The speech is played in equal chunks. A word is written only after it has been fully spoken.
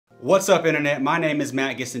What's up, Internet? My name is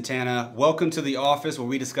Matt Gissantana. Welcome to the office where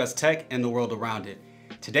we discuss tech and the world around it.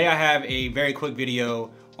 Today I have a very quick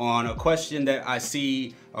video on a question that I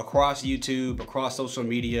see across YouTube, across social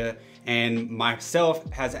media, and myself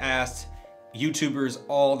has asked YouTubers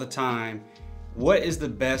all the time, what is the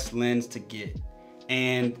best lens to get?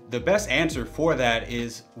 And the best answer for that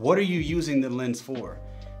is, what are you using the lens for?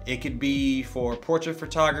 It could be for portrait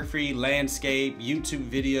photography, landscape, YouTube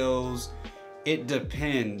videos. It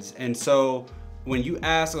depends. And so when you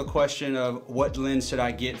ask a question of what lens should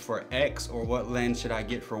I get for X or what lens should I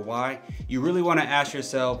get for Y, you really want to ask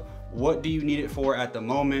yourself, what do you need it for at the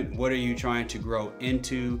moment? What are you trying to grow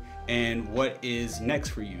into? And what is next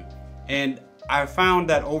for you? And I've found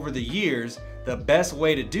that over the years, the best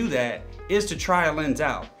way to do that is to try a lens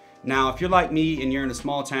out. Now, if you're like me and you're in a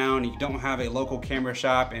small town, and you don't have a local camera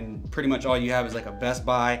shop and pretty much all you have is like a Best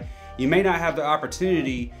Buy, you may not have the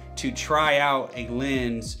opportunity to try out a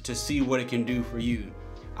lens to see what it can do for you.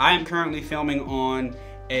 I am currently filming on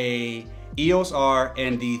a EOS R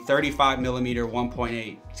and the 35mm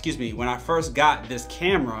 1.8. Excuse me, when I first got this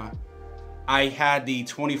camera, I had the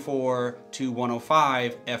 24-105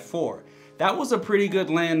 f4. That was a pretty good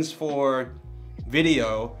lens for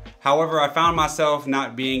video. However, I found myself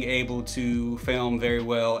not being able to film very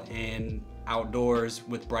well in outdoors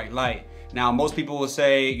with bright light. Now, most people will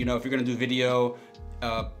say, you know, if you're gonna do video,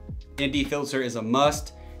 ND filter is a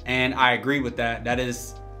must, and I agree with that. That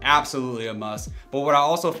is absolutely a must. But what I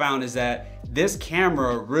also found is that this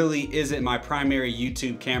camera really isn't my primary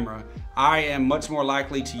YouTube camera. I am much more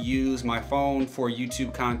likely to use my phone for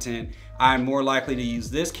YouTube content. I'm more likely to use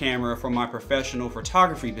this camera for my professional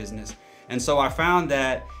photography business. And so I found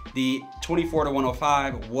that the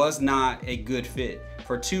 24-105 was not a good fit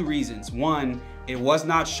for two reasons. One, it was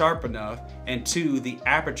not sharp enough, and two, the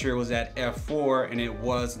aperture was at f4 and it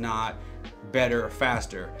was not better or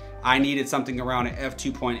faster. I needed something around an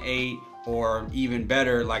f2.8 or even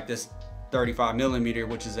better, like this 35mm,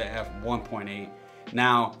 which is a f1.8.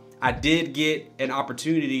 Now, I did get an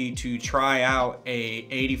opportunity to try out a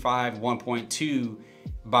 85 1.2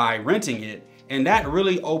 by renting it, and that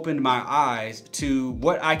really opened my eyes to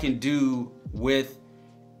what I can do with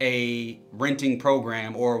a renting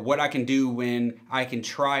program, or what I can do when I can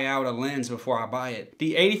try out a lens before I buy it.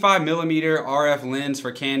 The 85mm RF lens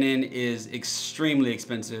for Canon is extremely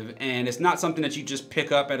expensive, and it's not something that you just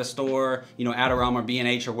pick up at a store, you know, Adorama or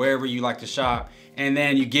B&H or wherever you like to shop, and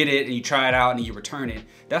then you get it and you try it out and you return it.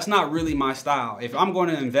 That's not really my style. If I'm going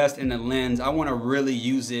to invest in a lens, I want to really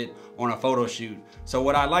use it on a photo shoot. So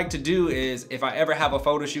what I like to do is, if I ever have a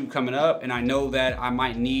photo shoot coming up and I know that I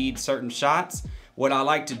might need certain shots, what I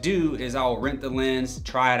like to do is I'll rent the lens,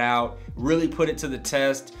 try it out, really put it to the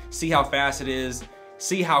test, see how fast it is,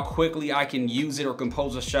 see how quickly I can use it or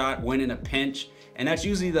compose a shot when in a pinch. And that's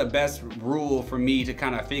usually the best rule for me to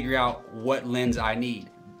kind of figure out what lens I need.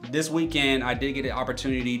 This weekend, I did get an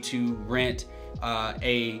opportunity to rent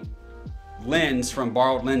a lens from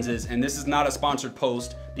Borrowed Lenses, and this is not a sponsored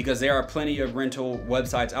post because there are plenty of rental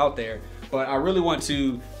websites out there, but I really want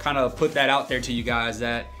to kind of put that out there to you guys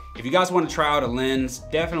that if you guys want to try out a lens,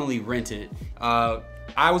 definitely rent it.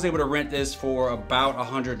 I was able to rent this for about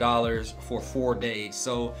 $100 for 4 days,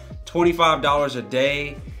 so $25 a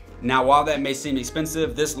day. Now, while that may seem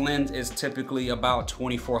expensive, this lens is typically about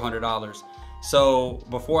 $2,400. So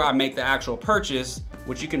before I make the actual purchase,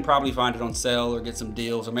 which you can probably find it on sale or get some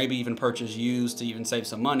deals, or maybe even purchase used to even save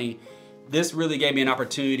some money, this really gave me an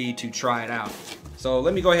opportunity to try it out. So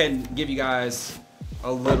let me go ahead and give you guys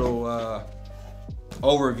a little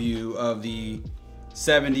overview of the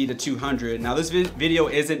 70-200. Now, this video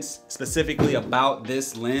isn't specifically about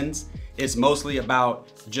this lens. It's mostly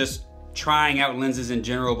about just trying out lenses in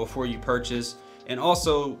general before you purchase, and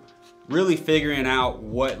also really figuring out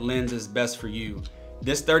what lens is best for you.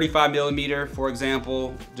 This 35mm, for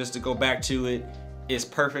example, just to go back to it, is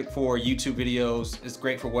perfect for YouTube videos. It's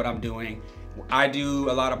great for what I'm doing. I do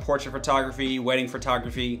a lot of portrait photography, wedding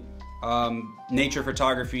photography, nature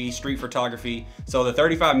photography, street photography. So the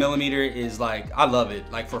 35mm is like, I love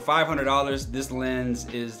it. Like for $500, this lens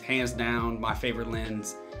is hands down my favorite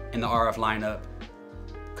lens in the RF lineup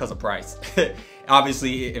because of price.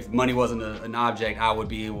 Obviously, if money wasn't an object, I would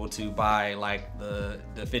be able to buy like the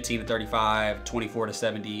 15-35,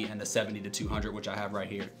 24-70, and the 70-200, which I have right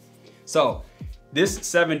here. So this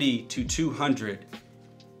 70-200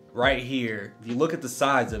 right here, if you look at the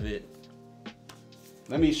size of it,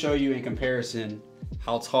 let me show you in comparison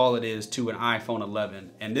how tall it is to an iPhone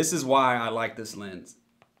 11. And this is why I like this lens.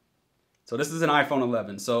 So this is an iPhone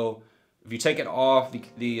 11. So if you take it off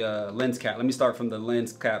the lens cap, let me start from the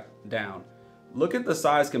lens cap down. Look at the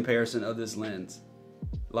size comparison of this lens.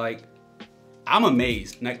 Like, I'm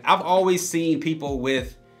amazed. Like, I've always seen people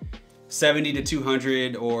with 70 to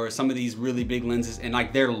 200 or some of these really big lenses, and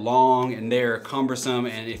like they're long and they're cumbersome,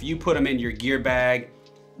 and if you put them in your gear bag,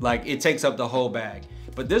 like it takes up the whole bag.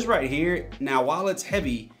 But this right here, now while it's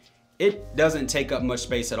heavy, it doesn't take up much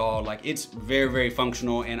space at all. Like, it's very, very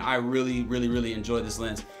functional, and I really enjoy this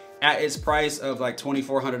lens. At its price of like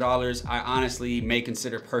 $2,400, I honestly may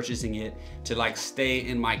consider purchasing it to like stay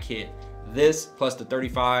in my kit. This plus the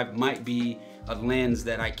 35 might be a lens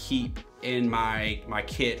that I keep in my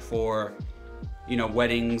kit for, you know,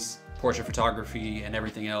 weddings, portrait photography, and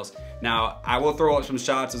everything else. Now, I will throw up some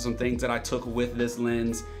shots of some things that I took with this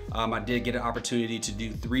lens. I did get an opportunity to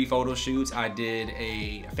do 3 photo shoots. I did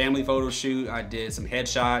a family photo shoot, I did some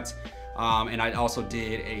headshots, and I also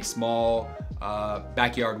did a small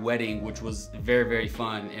backyard wedding, which was very, very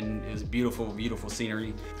fun, and it was beautiful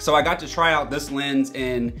scenery. So I got to try out this lens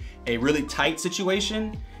in a really tight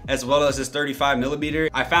situation, as well as this 35mm.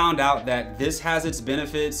 I found out that this has its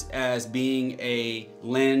benefits as being a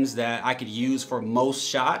lens that I could use for most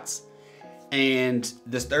shots, and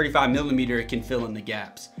this 35mm can fill in the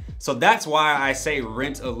gaps. So that's why I say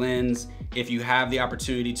rent a lens if you have the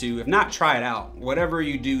opportunity to. If not, try it out. Whatever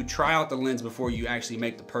you do, try out the lens before you actually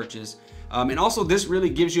make the purchase. And also, this really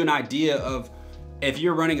gives you an idea of, if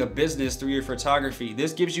you're running a business through your photography,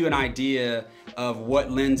 this gives you an idea of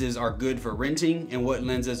what lenses are good for renting and what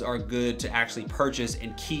lenses are good to actually purchase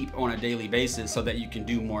and keep on a daily basis so that you can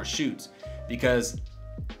do more shoots. Because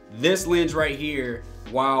this lens right here,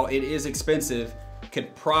 while it is expensive,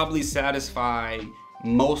 could probably satisfy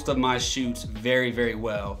most of my shoots very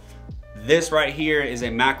well. This right here is a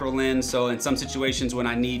macro lens, so in some situations when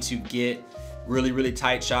I need to get really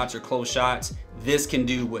tight shots or close shots, this can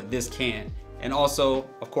do what this can. And also,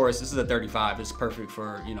 of course, this is a 35. It's perfect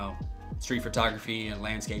for, you know, street photography and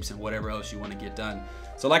landscapes and whatever else you want to get done.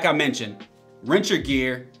 So like I mentioned, rent your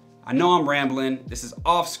gear. I know I'm rambling. This is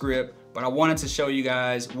off script, but I wanted to show you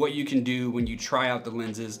guys what you can do when you try out the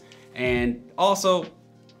lenses. And also,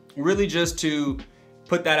 really just to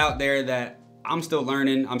put that out there that I'm still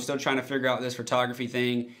learning. I'm still trying to figure out this photography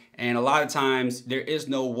thing. And a lot of times, there is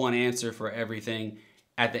no one answer for everything.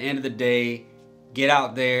 At the end of the day, get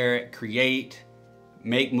out there, create,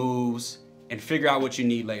 make moves, and figure out what you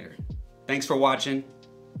need later. Thanks for watching.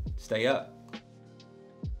 Stay up.